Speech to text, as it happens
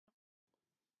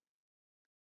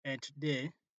And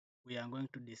today we are going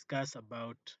to discuss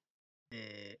about the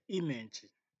image.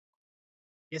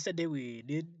 Yesterday we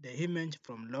did the image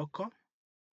from local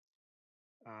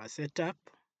setup.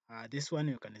 This one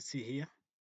you can see here.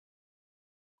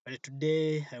 But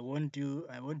today I want to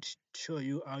show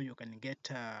you how you can get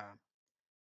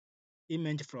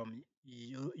image from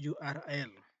URL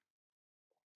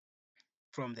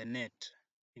from the net.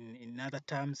 In other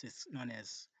terms, it's known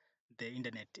as the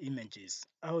internet images.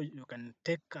 How you can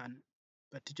take a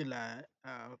particular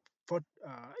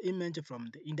image from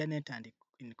the internet and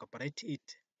incorporate it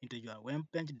into your web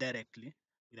page directly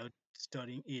without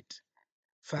storing it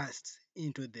first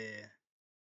into the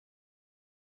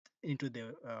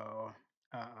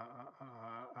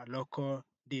local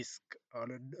disk or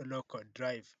local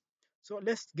drive. So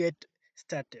let's get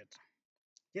started.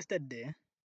 Yesterday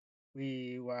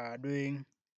we were doing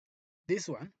this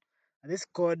one, this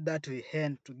code that we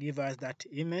hand to give us that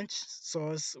image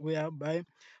source, whereby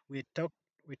we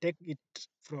take it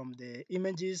from the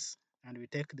images and we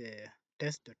take the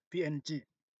test.png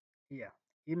here.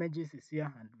 Images is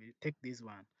here and we take this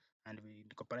one and we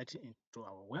incorporate it into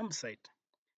our website.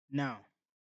 Now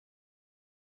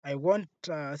I want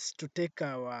us to take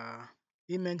our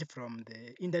image from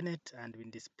the internet and we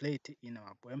display it in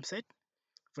our website.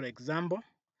 For example,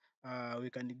 we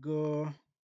can go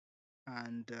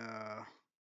and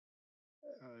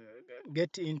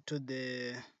get into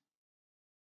the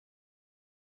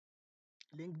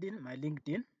my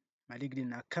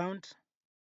LinkedIn account,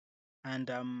 and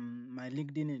my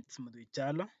LinkedIn is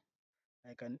Chalo.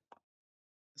 I can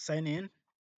sign in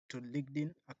to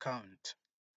LinkedIn account,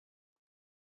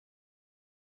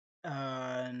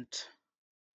 and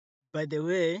by the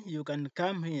way, you can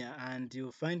come here and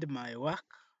you find my work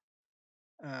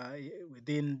uh,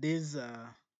 within this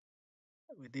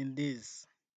within this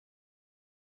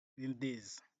within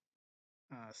this.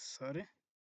 Sorry.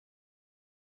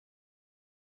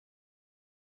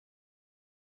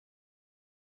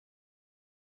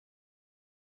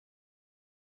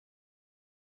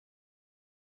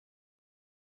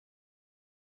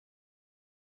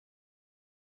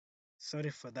 Sorry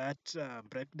for that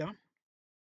breakdown.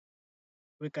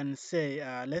 We can say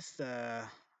let's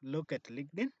look at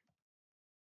LinkedIn.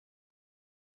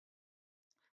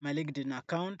 My LinkedIn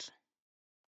account.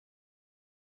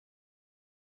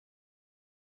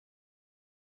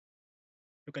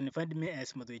 You can find me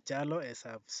as Madhui Chalo. As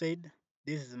I've said,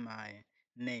 this is my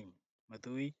name,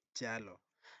 Madhui Chalo,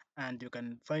 and you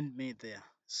can find me there.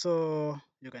 So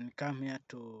you can come here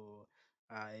to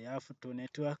I have to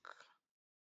network.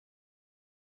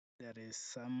 There is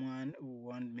someone who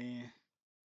want me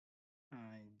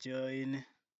join,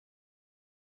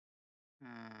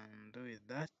 and with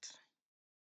that,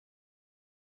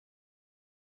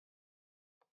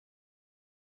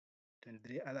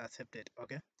 23 other accepted.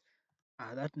 Okay,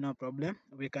 that's no problem.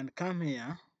 We can come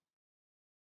here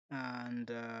and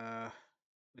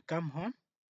we come home.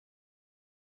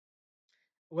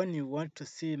 When you want to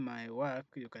see my work,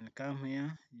 you can come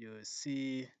here. You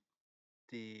see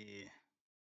the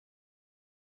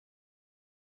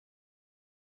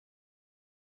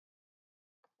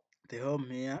home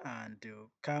here, and you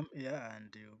come here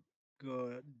and you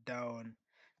go down.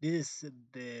 This is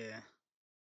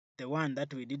the one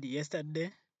that we did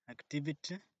yesterday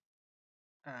activity,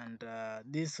 and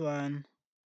this one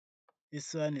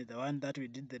is the one that we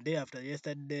did the day after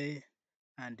yesterday,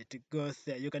 and it goes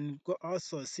there. You can go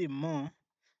also see more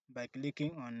by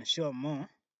clicking on show more,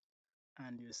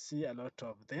 and you see a lot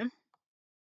of them. In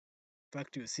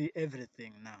fact, you see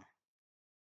everything now,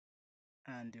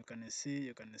 and you can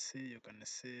see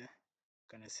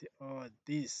all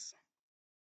this.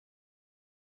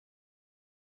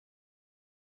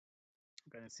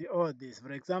 You can see all this.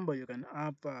 For example, you can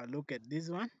have a look at this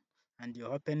one and you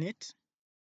open it,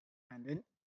 and then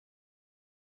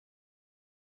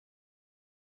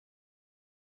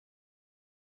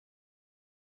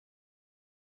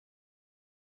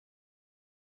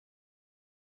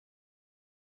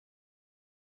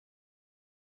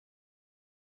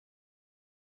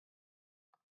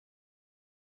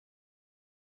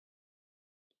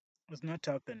it's not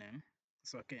happening.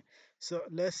 It's okay. So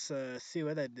let's see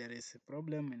whether there is a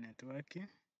problem in networking.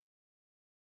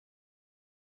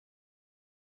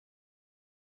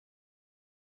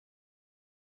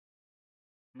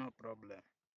 No problem.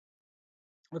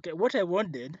 Okay, what I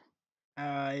wanted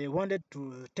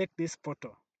to take this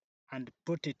photo and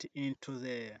put it into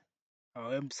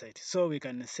our website. So we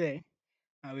can say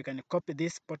we can copy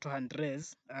this photo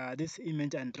address, this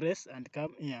image address, and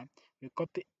come here. We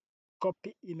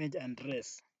copy image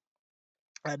address,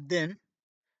 and then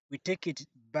we take it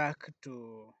back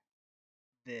to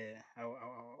the our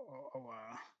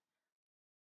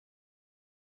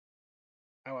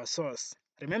our source.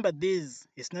 Remember, this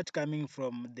is not coming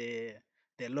from the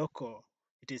local,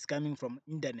 it is coming from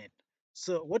internet.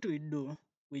 So what we do,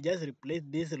 we just replace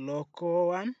this local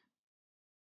one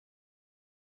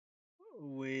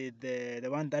with the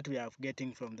one that we are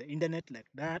getting from the internet, like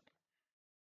that.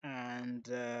 And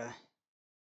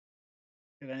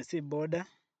you can see border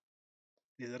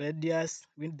is radius,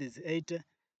 width is 8.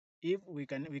 If we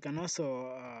can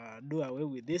also do away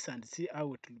with this and see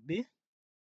how it will be.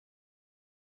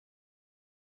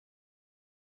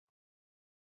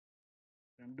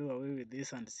 We can do away with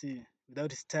this and see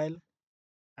without style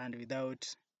and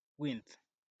without width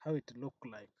how it look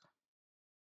like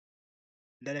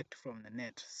direct from the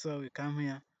net. So we come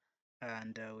here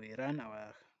and we run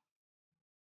our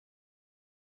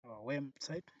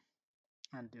website,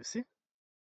 and you see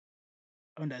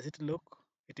how does it look.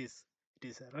 It is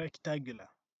rectangular.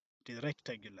 It is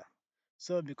rectangular.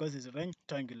 So because it's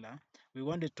rectangular, we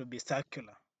want it to be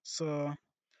circular. So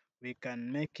we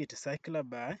can make it circular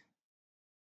by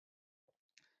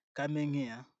coming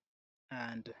here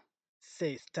and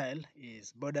say style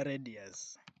is border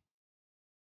radius,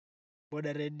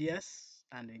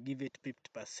 and we give it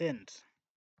 50%,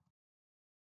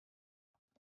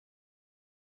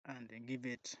 and we give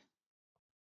it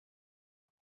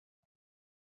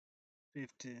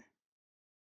 50%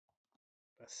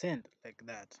 like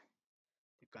that.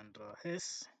 You can draw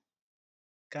S,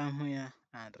 come here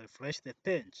and refresh the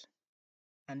page,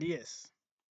 and yes,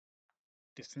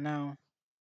 it is now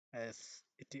as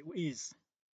it is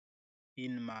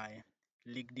in my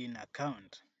LinkedIn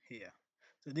account here.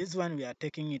 So this one we are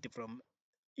taking it from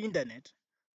internet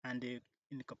and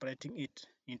incorporating it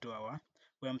into our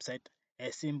website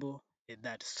as simple as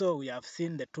that. So we have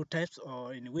seen the two types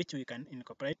or in which we can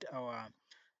incorporate our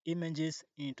images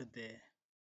into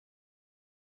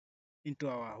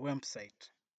our website.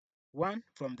 One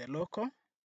from the local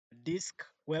disk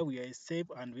where we are save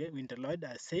and we download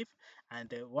as save, and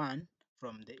the one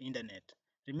from the internet.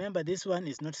 Remember, this one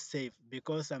is not safe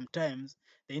because sometimes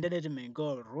the internet may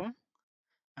go wrong,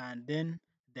 and then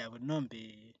there will not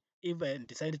be, if I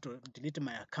decide to delete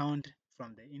my account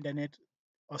from the internet,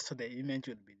 also the image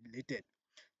will be deleted.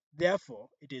 Therefore,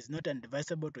 it is not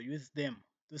advisable to use them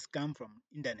to come from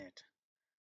internet.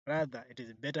 Rather, it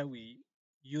is better we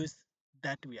use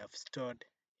that we have stored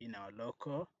in our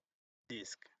local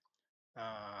disk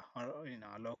or in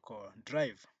our local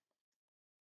drive.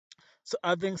 So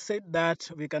having said that,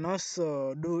 we can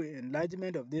also do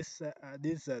enlargement of this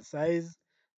size,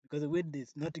 because the width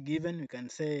is not given. We can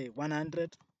say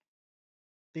 100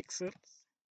 pixels,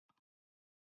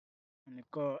 and we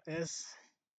call S,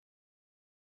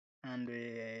 and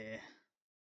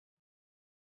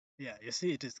yeah, you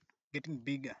see it is getting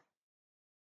bigger.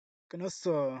 You can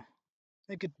also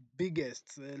make it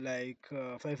biggest, like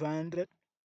 500,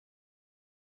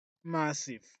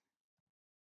 massive.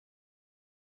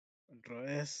 Control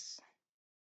S,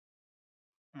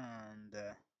 and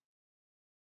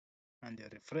you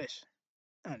refresh,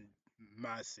 and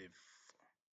massive,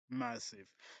 massive.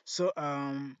 So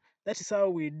that is how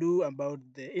we do about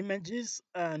the images,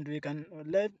 and we can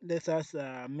let us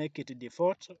make it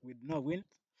default with no width,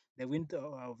 the width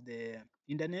of the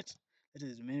internet. That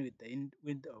is remain with the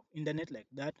width of internet, like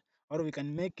that. Or we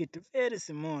can make it very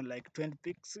small, like 20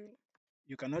 pixel.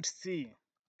 You cannot see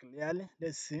clearly.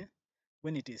 Let's see.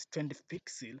 When it is 20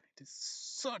 pixel, it is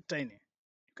so tiny.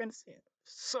 You can see it,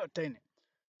 so tiny.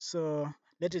 So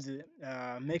let it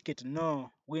make it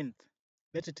no width.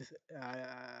 Let it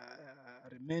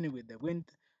remain with the width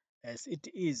as it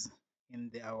is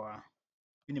in our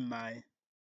in my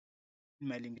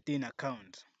LinkedIn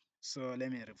account. So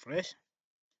let me refresh,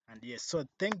 and yes. So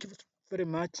thank you very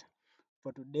much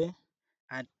for today,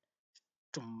 and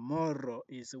tomorrow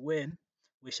is when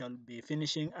we shall be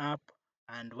finishing up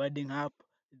and winding up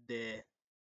the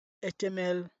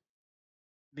HTML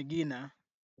beginner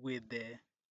with the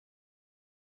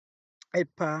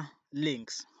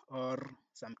hyperlinks, or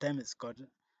sometimes it's called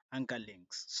anchor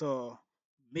links. So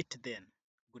meet then.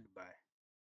 Goodbye.